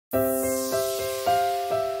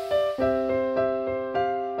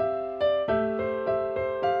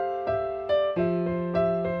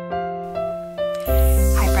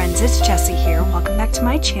friends, it's Jessie here. Welcome back to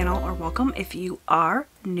my channel, or welcome if you are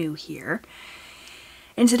new here.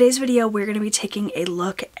 In today's video, we're going to be taking a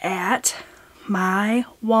look at my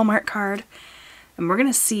Walmart card, and we're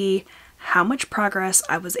going to see how much progress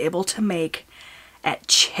I was able to make at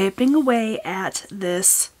chipping away at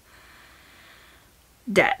this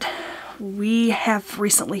debt. We have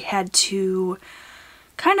recently had to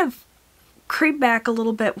kind of creep back a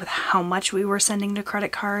little bit with how much we were sending to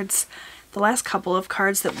credit cards. The last couple of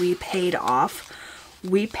cards that we paid off,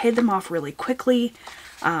 we paid them off really quickly.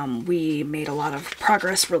 We made a lot of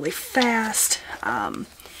progress really fast. You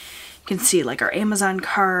can see like our Amazon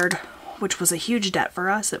card, which was a huge debt for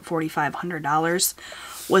us at $4,500,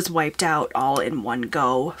 was wiped out all in one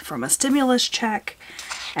go from a stimulus check.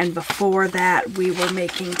 And before that, we were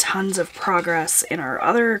making tons of progress in our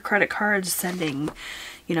other credit cards, sending,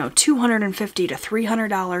 you know, $250 to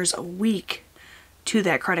 $300 a week to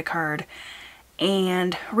that credit card.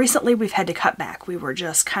 And recently we've had to cut back. We were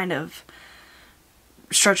just kind of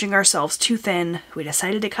stretching ourselves too thin. We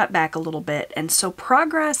decided to cut back a little bit, and so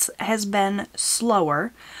progress has been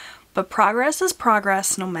slower, but progress is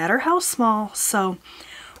progress no matter how small. So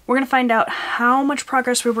we're going to find out how much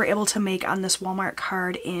progress we were able to make on this Walmart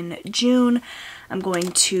card in June. I'm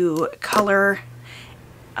going to color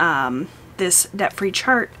this debt-free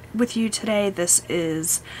chart with you today. This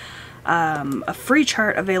is a free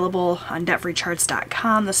chart available on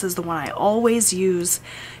debtfreecharts.com. This is the one I always use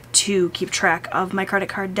to keep track of my credit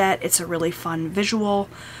card debt. It's a really fun visual,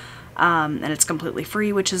 and it's completely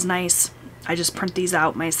free, which is nice. I just print these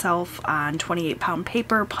out myself on 28-pound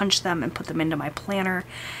paper, punch them, and put them into my planner.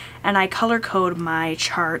 And I color code my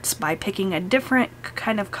charts by picking a different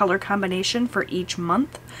kind of color combination for each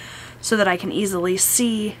month so that I can easily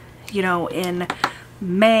see, you know, in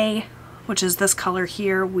May, which is this color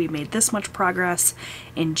here, we made this much progress.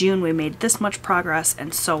 In June, we made this much progress,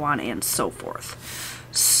 and so on and so forth.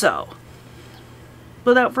 So,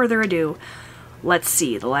 without further ado, let's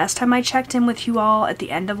see. The last time I checked in with you all at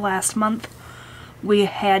the end of last month, we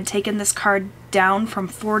had taken this card down from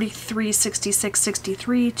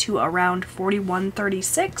 $43.66.63 to around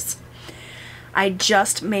 $41.36. I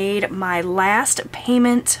just made my last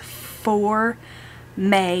payment for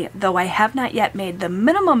May, though I have not yet made the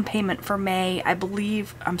minimum payment for May. I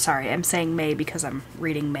believe, I'm sorry, I'm saying May because I'm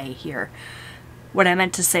reading May here. What I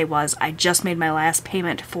meant to say was I just made my last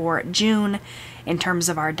payment for June in terms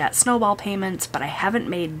of our debt snowball payments, but I haven't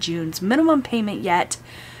made June's minimum payment yet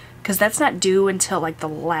because that's not due until like the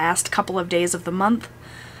last couple of days of the month.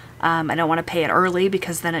 I don't want to pay it early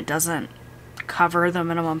because then it doesn't cover the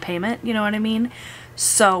minimum payment, you know what I mean?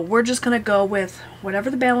 So we're just going to go with whatever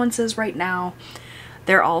the balance is right now.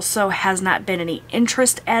 There also has not been any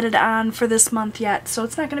interest added on for this month yet, so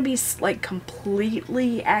it's not going to be like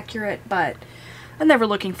completely accurate, but I'm never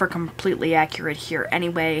looking for completely accurate here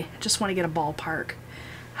anyway. Just want to get a ballpark.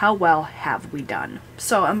 How well have we done?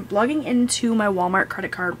 So I'm logging into my Walmart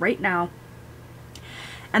credit card right now,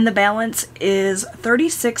 and the balance is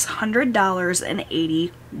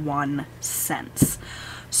 $3600.81.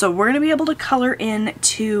 So we're going to be able to color in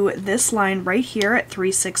to this line right here at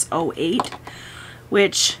 3608.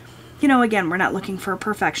 Which, you know, again, we're not looking for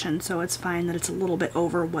perfection, so it's fine that it's a little bit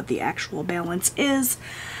over what the actual balance is.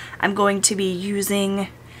 I'm going to be using,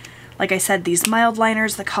 like I said, these mild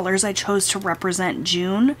liners. The colors I chose to represent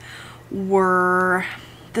June were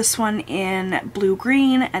this one in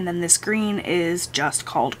blue-green, and then this green is just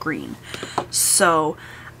called green. So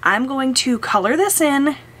I'm going to color this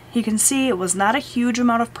in. You can see it was not a huge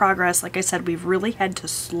amount of progress. Like I said, we've really had to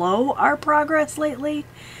slow our progress lately,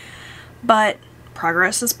 but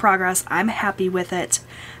progress is progress. I'm happy with it.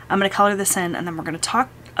 I'm going to color this in, and then we're going to talk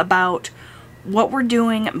about what we're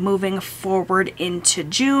doing moving forward into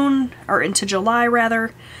June, or into July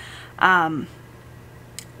rather. We're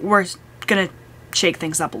going to shake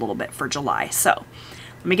things up a little bit for July. So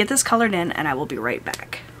let me get this colored in, and I will be right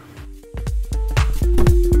back.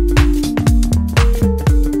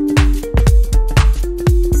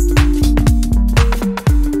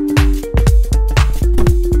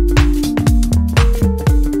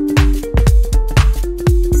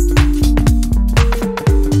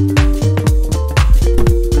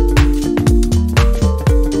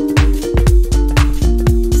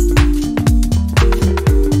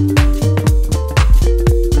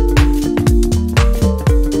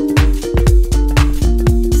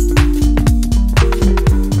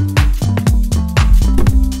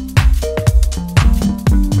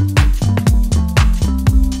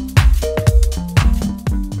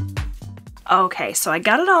 Okay, so I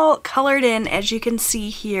got it all colored in, as you can see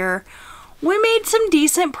here. We made some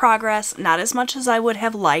decent progress, not as much as I would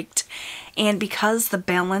have liked, And because the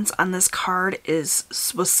balance on this card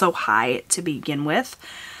was so high to begin with,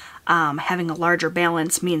 having a larger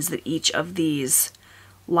balance means that each of these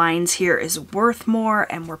lines here is worth more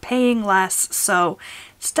and we're paying less. So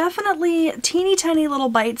it's definitely teeny tiny little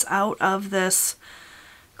bites out of this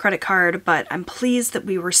credit card, but I'm pleased that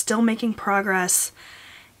we were still making progress,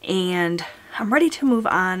 and I'm ready to move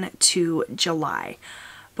on to July.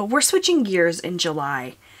 But we're switching gears in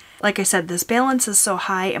July. Like I said, this balance is so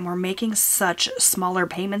high and we're making such smaller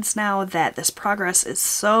payments now that this progress is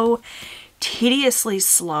so tediously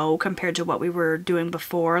slow compared to what we were doing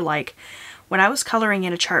before. Like when I was coloring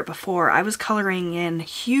in a chart before, I was coloring in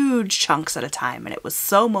huge chunks at a time and it was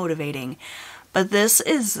so motivating. But this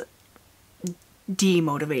is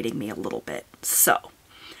demotivating me a little bit. So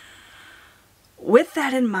with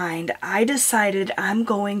that in mind, I decided I'm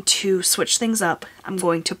going to switch things up. I'm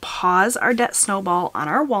going to pause our debt snowball on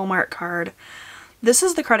our Walmart card. This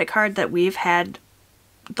is the credit card that we've had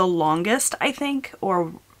the longest, I think,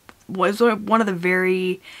 or was one of the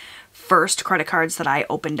very first credit cards that I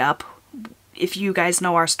opened up. If you guys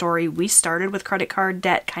know our story, we started with credit card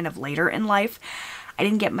debt kind of later in life. I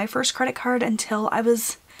didn't get my first credit card until I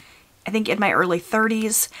was, I think, in my early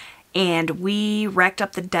 30s. And we racked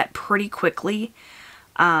up the debt pretty quickly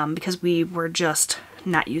because we were just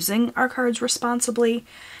not using our cards responsibly.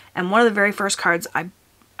 And one of the very first cards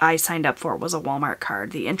I signed up for was a Walmart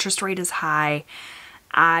card. The interest rate is high.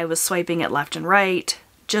 I was swiping it left and right,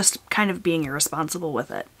 just kind of being irresponsible with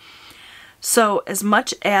it. So as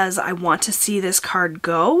much as I want to see this card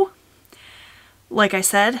go, like I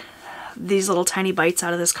said, these little tiny bites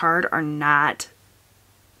out of this card are not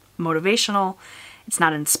motivational. It's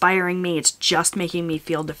not inspiring me. It's just making me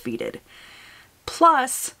feel defeated.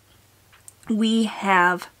 Plus, we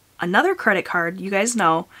have another credit card. You guys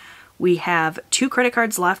know we have 2 credit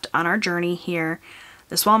cards left on our journey here.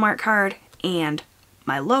 This Walmart card and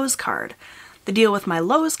my Lowe's card. The deal with my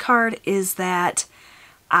Lowe's card is that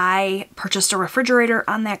I purchased a refrigerator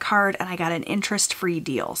on that card and I got an interest-free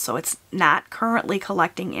deal. So it's not currently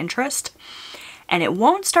collecting interest, and it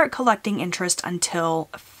won't start collecting interest until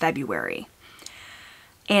February.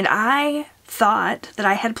 And I thought that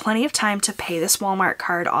I had plenty of time to pay this Walmart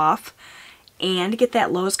card off and get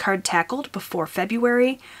that Lowe's card tackled before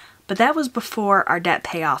February, but that was before our debt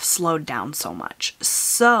payoff slowed down so much.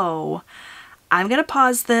 So I'm going to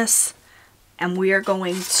pause this and we are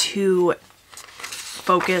going to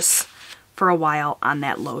focus for a while on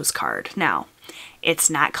that Lowe's card. Now, it's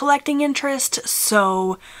not collecting interest,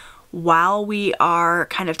 so while we are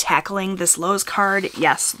kind of tackling this Lowe's card,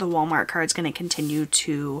 yes, the Walmart card is going to continue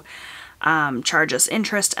to charge us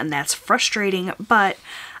interest, and that's frustrating, but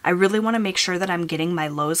I really want to make sure that I'm getting my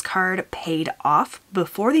Lowe's card paid off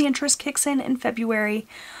before the interest kicks in February.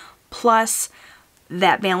 Plus,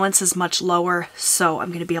 that balance is much lower, so I'm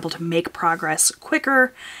going to be able to make progress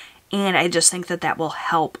quicker, and I just think that that will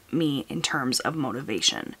help me in terms of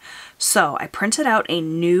motivation. So I printed out a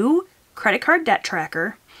new credit card debt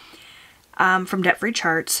tracker from Debt Free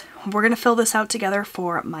Charts. We're going to fill this out together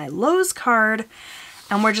for my Lowe's card,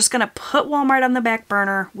 and we're just going to put Walmart on the back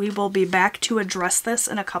burner. We will be back to address this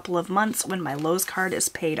in a couple of months when my Lowe's card is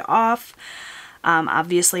paid off.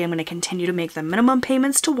 Obviously, I'm going to continue to make the minimum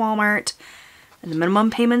payments to Walmart and the minimum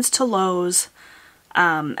payments to Lowe's,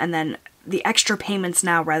 and then the extra payments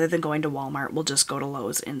now, rather than going to Walmart, will just go to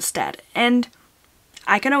Lowe's instead. And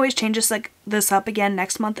I can always change this up again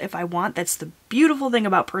next month if I want. That's the beautiful thing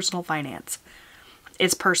about personal finance.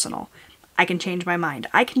 It's personal. I can change my mind.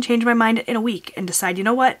 I can change my mind in a week and decide, you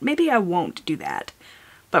know what, maybe I won't do that.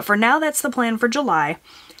 But for now, that's the plan for July.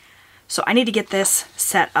 So I need to get this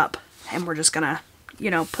set up, and we're just gonna,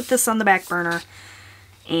 put this on the back burner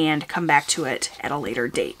and come back to it at a later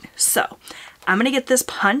date. So I'm gonna get this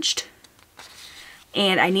punched,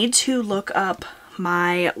 and I need to look up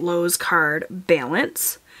my Lowe's card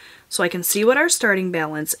balance so I can see what our starting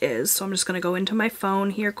balance is. So I'm just going to go into my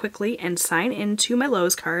phone here quickly and sign into my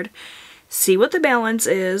Lowe's card, see what the balance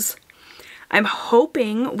is. I'm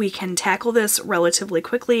hoping we can tackle this relatively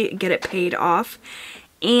quickly, get it paid off,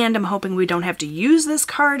 and I'm hoping we don't have to use this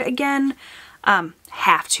card again.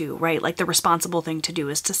 Have to, right? Like, the responsible thing to do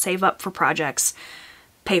is to save up for projects,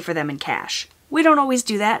 pay for them in cash. We don't always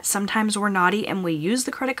do that. Sometimes we're naughty and we use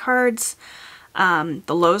the credit cards.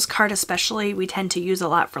 The Lowe's card especially, we tend to use a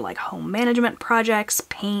lot for like home management projects,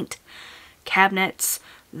 paint, cabinets,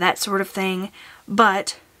 that sort of thing.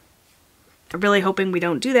 But I'm really hoping we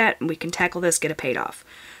don't do that and we can tackle this, get it paid off.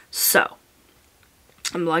 So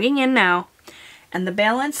I'm logging in now, and the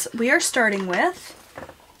balance we are starting with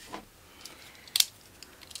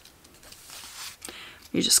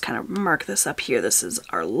You just kind of mark this up here. This is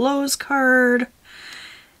our Lowe's card.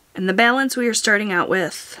 And the balance we are starting out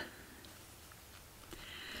with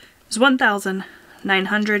is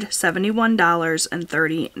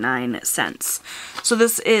 $1,971.39. So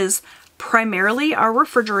this is primarily our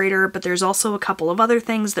refrigerator, but there's also a couple of other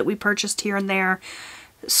things that we purchased here and there.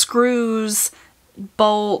 Screws,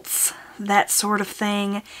 bolts, that sort of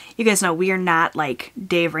thing. You guys know we are not like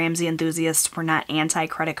Dave Ramsey enthusiasts. We're not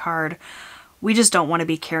anti-credit card. We just don't want to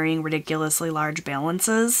be carrying ridiculously large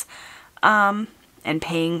balances and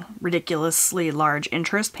paying ridiculously large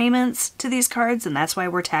interest payments to these cards, and that's why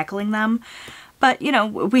we're tackling them. But, you know,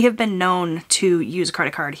 we have been known to use a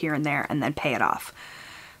credit card here and there and then pay it off.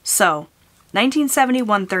 So,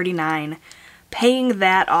 $1971.39, paying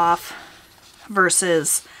that off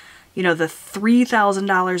versus, you know, the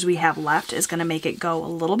 $3,000 we have left is going to make it go a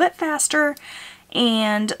little bit faster.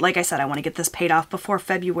 And like I said, I want to get this paid off before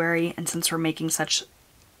February. And since we're making such,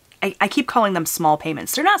 I keep calling them small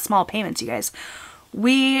payments. They're not small payments, you guys.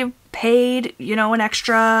 We paid, you know, an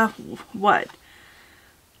extra, what,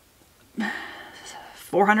 $400,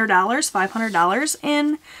 $500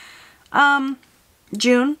 in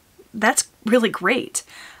June. That's really great.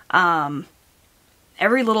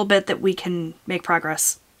 Every little bit that we can make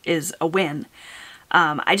progress is a win.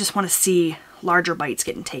 I just want to see larger bites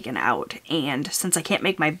getting taken out. And since I can't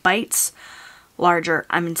make my bites larger,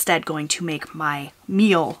 I'm instead going to make my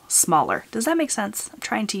meal smaller. Does that make sense? I'm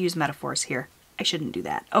trying to use metaphors here. I shouldn't do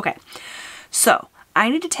that. Okay. So I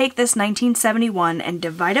need to take this 1971 and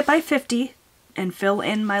divide it by 50 and fill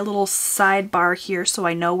in my little sidebar here so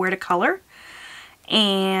I know where to color.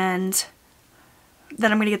 And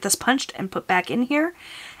then I'm going to get this punched and put back in here.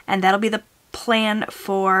 And that'll be the plan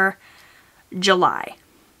for July.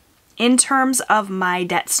 In terms of my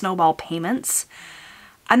debt snowball payments,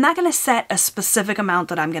 I'm not going to set a specific amount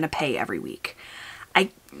that I'm going to pay every week. I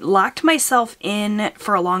locked myself in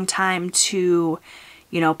for a long time to,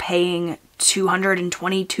 you know, paying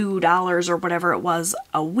 $222 or whatever it was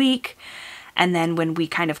a week. And then when we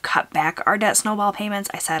kind of cut back our debt snowball payments,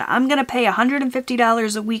 I said, I'm going to pay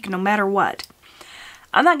 $150 a week no matter what.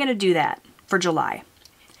 I'm not going to do that for July.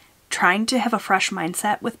 Trying to have a fresh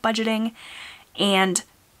mindset with budgeting. And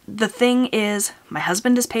the thing is, my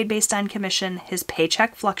husband is paid based on commission. His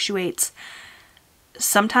paycheck fluctuates.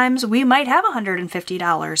 Sometimes we might have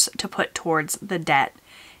 $150 to put towards the debt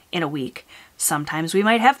in a week. Sometimes we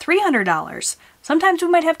might have $300. Sometimes we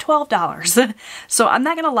might have $12. So I'm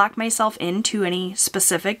not going to lock myself into any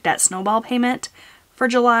specific debt snowball payment for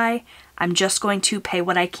July. I'm just going to pay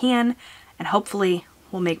what I can, and hopefully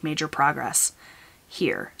we'll make major progress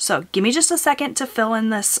here. So give me just a second to fill in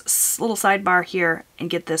this little sidebar here and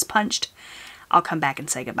get this punched. I'll come back and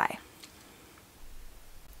say goodbye.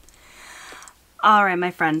 Alright, my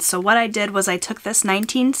friends, so what I did was I took this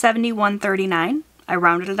 1971.39, I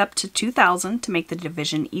rounded it up to 2,000 to make the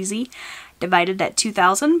division easy, divided that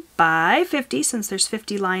 2,000 by 50 since there's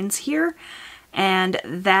 50 lines here, and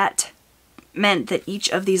that meant that each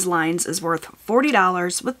of these lines is worth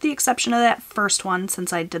 $40 with the exception of that first one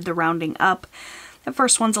since I did the rounding up. The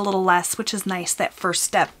first one's a little less, which is nice. That first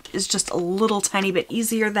step is just a little tiny bit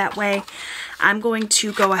easier that way. I'm going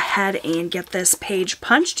to go ahead and get this page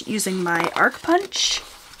punched using my arc punch.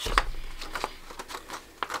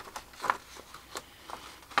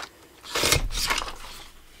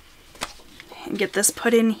 And get this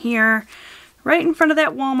put in here right in front of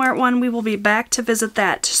that Walmart one. We will be back to visit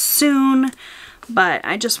that soon, but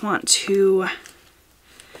I just want to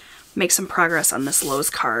make some progress on this Lowe's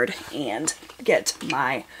card and get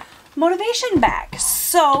my motivation back.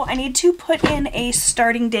 So I need to put in a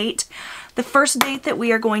starting date. The first date that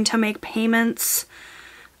we are going to make payments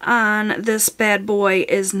on this bad boy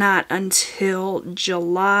is not until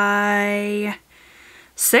July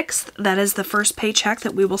 6th. That is the first paycheck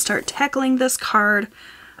that we will start tackling this card.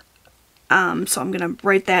 So I'm going to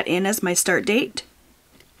write that in as my start date.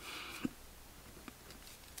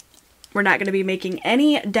 We're not going to be making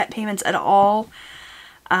any debt payments at all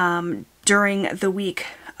during the week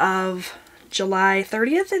of July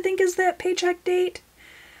 30th, I think is that paycheck date.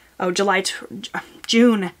 Oh,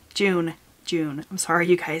 June. I'm sorry,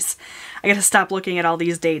 you guys. I gotta stop looking at all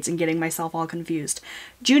these dates and getting myself all confused.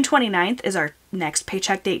 June 29th is our next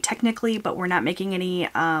paycheck date technically, but we're not making any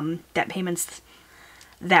debt payments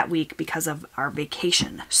that week because of our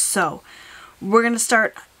vacation. So we're going to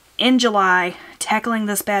start in July tackling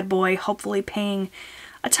this bad boy, hopefully paying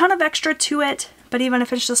a ton of extra to it, but even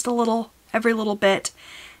if it's just a little, every little bit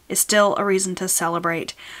is still a reason to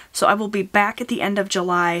celebrate. So I will be back at the end of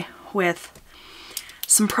July with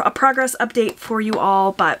a progress update for you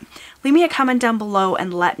all, but leave me a comment down below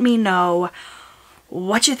and let me know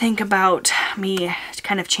what you think about me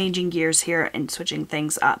kind of changing gears here and switching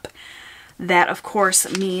things up. That, of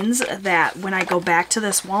course, means that when I go back to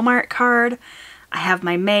this Walmart card, I have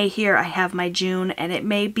my May here, I have my June, and it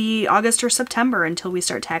may be August or September until we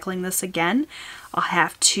start tackling this again. I'll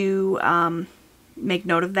have to make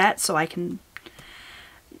note of that so I can,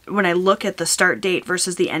 when I look at the start date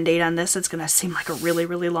versus the end date on this, it's going to seem like a really,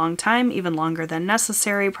 really long time, even longer than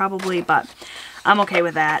necessary probably, but I'm okay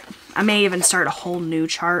with that. I may even start a whole new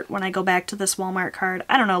chart when I go back to this Walmart card.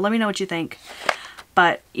 I don't know, let me know what you think.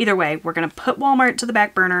 But either way, we're going to put Walmart to the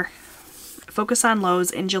back burner, focus on Lowe's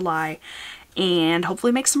in July, and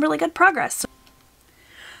hopefully make some really good progress.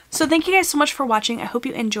 So thank you guys so much for watching. I hope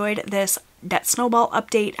you enjoyed this debt snowball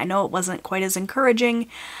update. I know it wasn't quite as encouraging,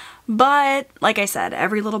 but like I said,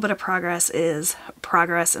 every little bit of progress is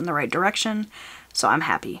progress in the right direction, so I'm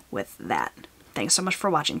happy with that. Thanks so much for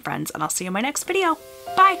watching, friends, and I'll see you in my next video.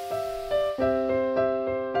 Bye!